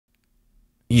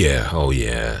Yeah, oh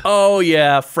yeah. Oh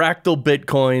yeah, Fractal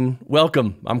Bitcoin.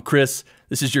 Welcome, I'm Chris.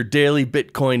 This is your daily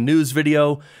Bitcoin news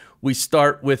video. We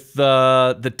start with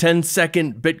the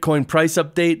 10-second Bitcoin price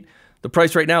update. The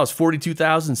price right now is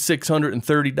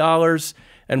 $42,630,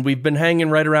 and we've been hanging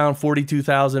right around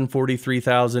 42,000,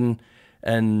 43,000,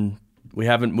 and we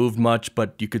haven't moved much,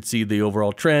 but you could see the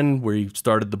overall trend. We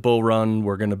started the bull run.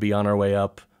 We're going to be on our way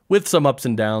up with some ups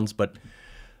and downs, but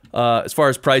as far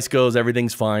as price goes,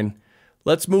 everything's fine.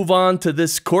 Let's move on to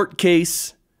this court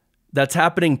case that's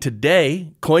happening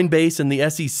today. Coinbase and the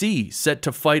SEC set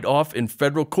to fight off in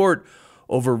federal court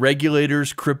over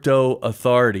regulators' crypto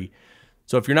authority.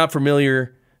 So if you're not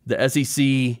familiar, the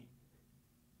SEC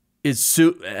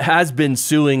has been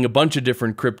suing a bunch of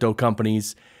different crypto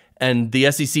companies, and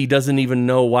the SEC doesn't even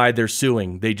know why they're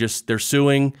suing. They're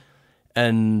suing,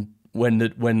 and when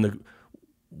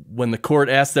the court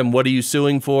asks them, what are you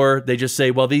suing for? They just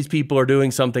say, well, these people are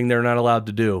doing something they're not allowed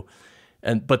to do.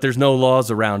 But there's no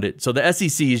laws around it. So the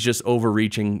SEC is just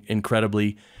overreaching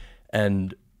incredibly.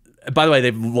 And by the way,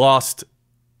 they've lost,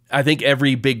 I think,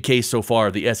 every big case so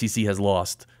far the SEC has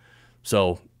lost.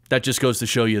 So that just goes to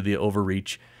show you the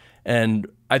overreach. And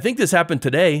I think this happened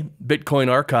today. Bitcoin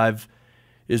Archive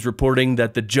is reporting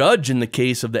that the judge in the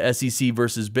case of the SEC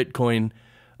versus Bitcoin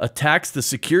attacks the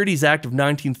Securities Act of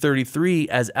 1933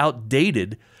 as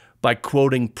outdated by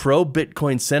quoting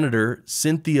pro-Bitcoin Senator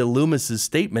Cynthia Lummis's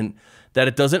statement that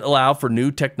it doesn't allow for new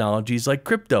technologies like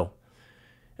crypto.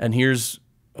 And here's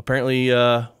apparently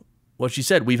what she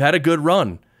said. We've had a good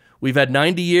run. We've had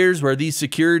 90 years where these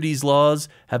securities laws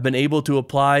have been able to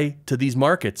apply to these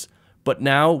markets, but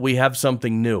now we have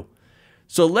something new.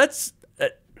 So let's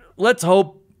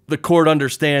hope the court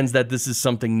understands that this is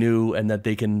something new and that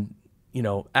they can, you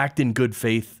know, act in good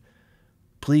faith.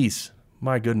 Please,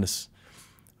 my goodness.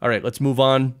 All right, let's move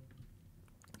on.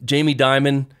 Jamie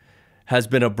Dimon has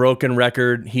been a broken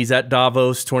record. He's at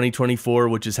Davos 2024,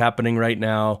 which is happening right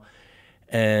now.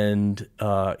 And it's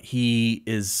a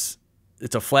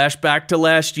flashback to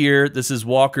last year. This is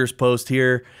Walker's post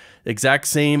here. Exact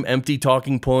same empty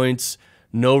talking points,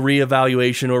 no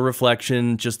reevaluation or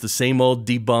reflection, just the same old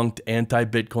debunked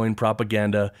anti-Bitcoin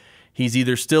propaganda. He's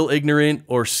either still ignorant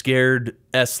or scared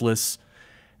S-less.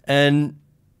 And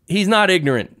he's not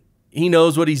ignorant. He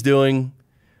knows what he's doing.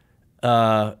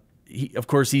 Of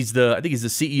course, I think he's the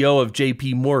CEO of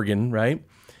JP Morgan, right?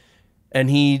 And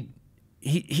I'm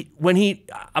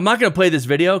not going to play this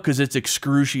video because it's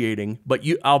excruciating, but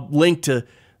I'll link to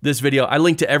this video. I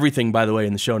link to everything, by the way,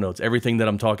 in the show notes. Everything that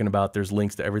I'm talking about, there's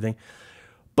links to everything.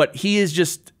 But he is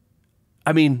just,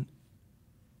 I mean,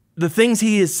 the things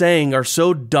he is saying are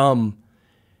so dumb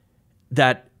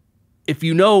that if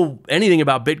you know anything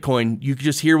about Bitcoin, you can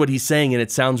just hear what he's saying and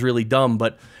it sounds really dumb.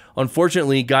 But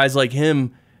unfortunately, guys like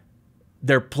him,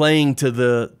 they're playing to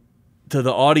the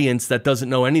audience that doesn't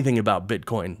know anything about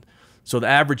Bitcoin. So the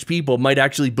average people might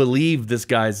actually believe this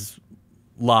guy's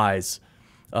lies.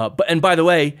 And by the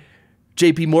way,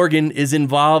 JP Morgan is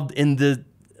involved in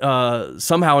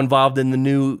somehow involved in the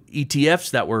new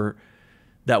ETFs that were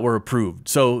approved.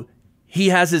 So he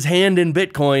has his hand in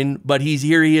Bitcoin, but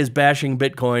he is bashing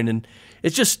Bitcoin, and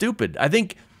it's just stupid. I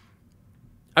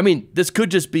mean, this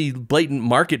could just be blatant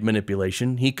market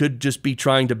manipulation. He could just be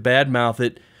trying to badmouth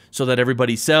it so that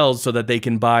everybody sells so that they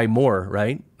can buy more,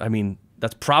 right? I mean,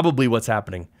 that's probably what's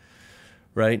happening,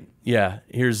 right? Yeah,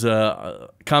 here's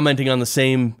commenting on the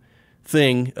same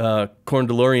thing. Corn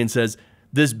DeLorean says,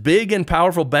 this big and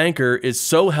powerful banker is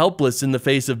so helpless in the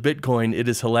face of Bitcoin, it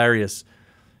is hilarious.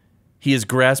 He is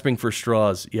grasping for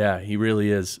straws. Yeah, he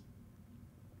really is.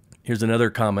 Here's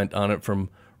another comment on it from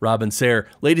Robin Sayre.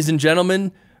 Ladies and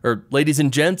gentlemen, or ladies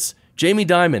and gents, Jamie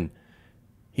Dimon.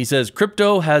 He says,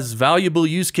 crypto has valuable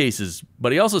use cases,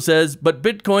 but he also says, but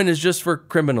Bitcoin is just for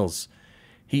criminals.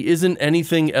 He isn't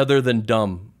anything other than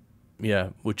dumb. Yeah,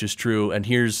 which is true. And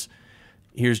here's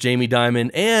Jamie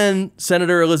Dimon and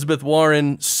Senator Elizabeth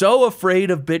Warren so afraid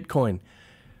of Bitcoin.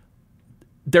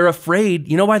 They're afraid.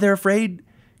 You know why they're afraid?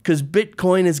 Because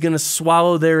Bitcoin is going to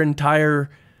swallow their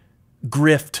entire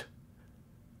grift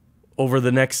over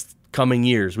the next coming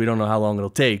years. We don't know how long it'll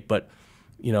take, but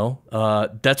you know,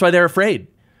 that's why they're afraid.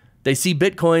 They see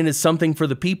Bitcoin as something for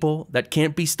the people that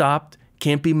can't be stopped,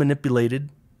 can't be manipulated.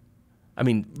 I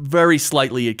mean, very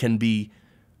slightly it can be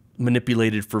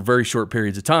manipulated for very short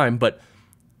periods of time, but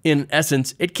in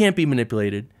essence, it can't be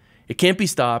manipulated. It can't be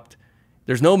stopped.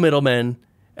 There's no middlemen,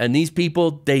 and these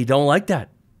people, they don't like that.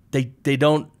 They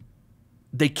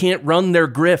can't run their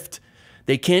grift.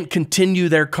 They can't continue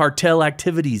their cartel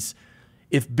activities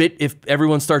if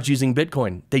everyone starts using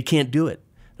Bitcoin. They can't do it.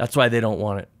 That's why they don't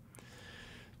want it.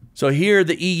 So here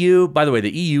the EU, by the way,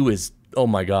 the EU is oh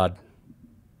my God,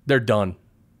 they're done.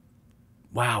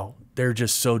 Wow, they're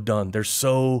just so done. They're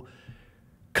so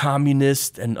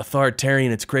communist and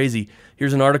authoritarian. It's crazy.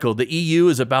 Here's an article. The EU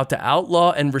is about to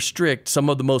outlaw and restrict some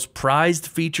of the most prized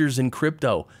features in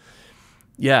crypto.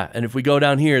 Yeah, and if we go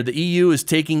down here, the EU is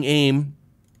taking aim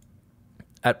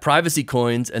at privacy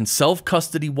coins and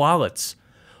self-custody wallets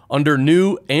under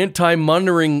new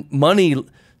anti-money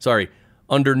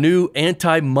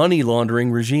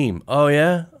laundering regime. Oh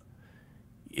yeah?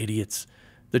 Idiots.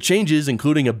 The changes,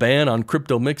 including a ban on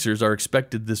crypto mixers, are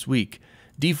expected this week.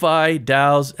 DeFi,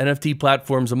 DAOs, NFT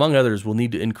platforms, among others, will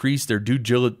need to increase their due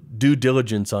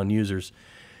diligence on users.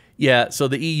 Yeah, so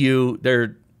the EU,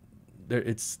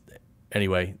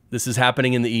 anyway, this is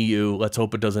happening in the EU. Let's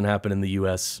hope it doesn't happen in the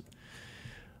US.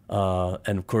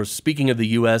 And of course, speaking of the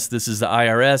US, this is the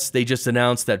IRS. They just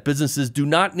announced that businesses do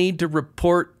not need to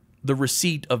report the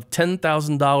receipt of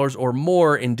 $10,000 or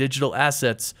more in digital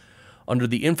assets under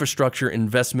the Infrastructure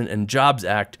Investment and Jobs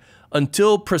Act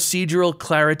until procedural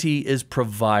clarity is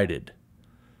provided,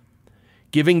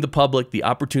 giving the public the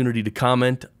opportunity to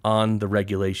comment on the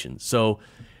regulations. So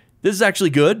this is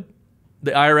actually good.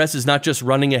 The IRS is not just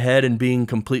running ahead and being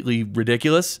completely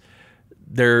ridiculous.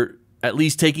 They're at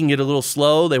least taking it a little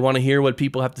slow. They want to hear what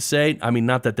people have to say. I mean,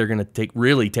 not that they're going to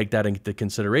really take that into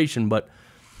consideration, but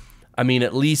I mean,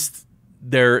 at least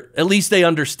they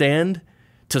understand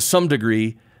to some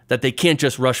degree that they can't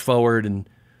just rush forward and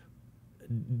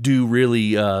do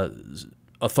really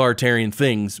authoritarian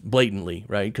things blatantly,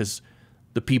 right? Because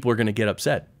the people are going to get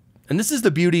upset. And this is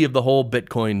the beauty of the whole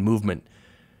Bitcoin movement.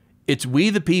 It's we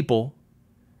the people,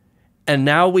 and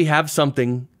now we have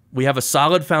something. We have a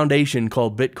solid foundation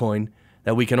called Bitcoin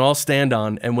that we can all stand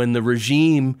on. And when the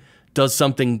regime does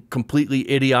something completely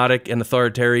idiotic and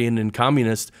authoritarian and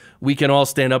communist, we can all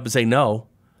stand up and say, no.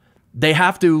 They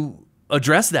have to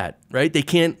address that, right? They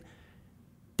can't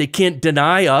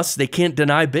deny us. They can't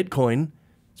deny Bitcoin.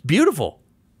 It's beautiful.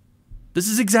 This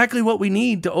is exactly what we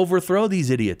need to overthrow these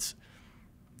idiots.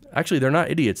 Actually, they're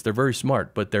not idiots. They're very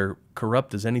smart, but they're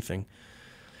corrupt as anything.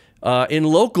 In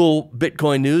local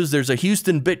Bitcoin news, there's a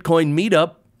Houston Bitcoin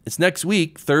meetup. It's next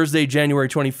week, Thursday, January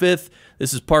 25th.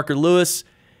 This is Parker Lewis.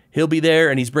 He'll be there,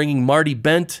 and he's bringing Marty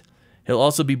Bent. He'll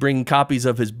also be bringing copies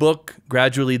of his book,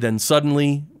 Gradually Then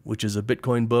Suddenly, which is a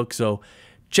Bitcoin book. So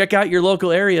check out your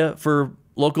local area for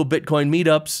local Bitcoin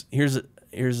meetups.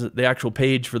 Here's the actual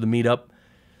page for the meetup.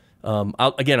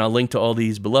 I'll link to all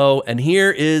these below. And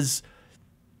here is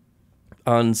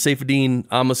on Saifedean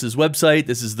Amos's website.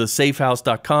 This is the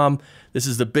safehouse.com. This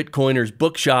is the Bitcoiners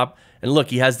bookshop. And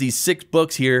look, he has these 6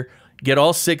 books here. Get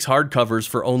all 6 hardcovers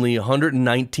for only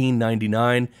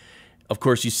 $119.99. Of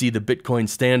course, you see the Bitcoin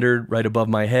Standard right above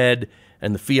my head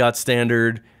and the Fiat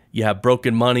Standard. You have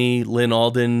Broken Money, Lynn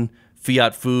Alden,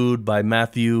 Fiat Food by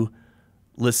Matthew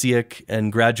Lisiak,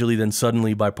 and Gradually Then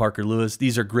Suddenly by Parker Lewis.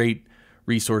 These are great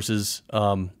resources.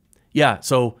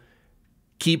 So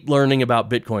keep learning about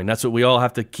Bitcoin. That's what we all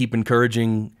have to keep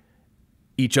encouraging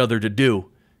each other to do.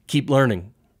 Keep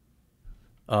learning.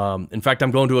 In fact,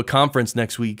 I'm going to a conference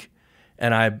next week,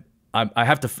 and I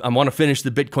want to finish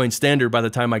the Bitcoin Standard by the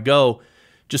time I go,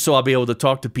 just so I'll be able to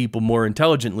talk to people more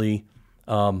intelligently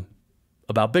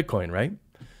about Bitcoin, right?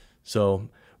 So,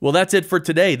 well, that's it for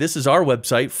today. This is our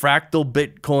website,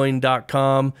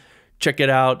 fractalbitcoin.com. Check it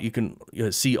out. You can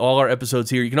see all our episodes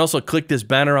here. You can also click this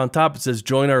banner on top. It says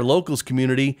Join Our Locals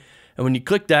Community. And when you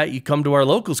click that, you come to our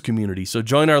Locals community. So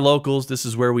join our Locals. This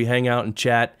is where we hang out and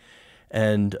chat.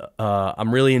 And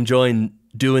I'm really enjoying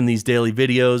doing these daily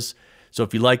videos. So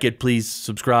if you like it, please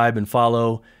subscribe and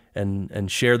follow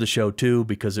and share the show too,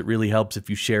 because it really helps if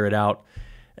you share it out.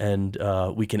 And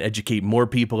we can educate more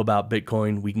people about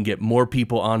Bitcoin. We can get more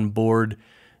people on board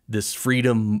this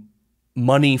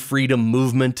money freedom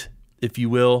movement, if you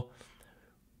will.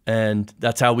 And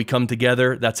that's how we come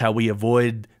together. That's how we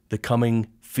avoid the coming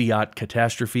fiat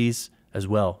catastrophes as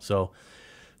well. So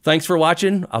thanks for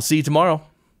watching. I'll see you tomorrow.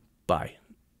 Bye.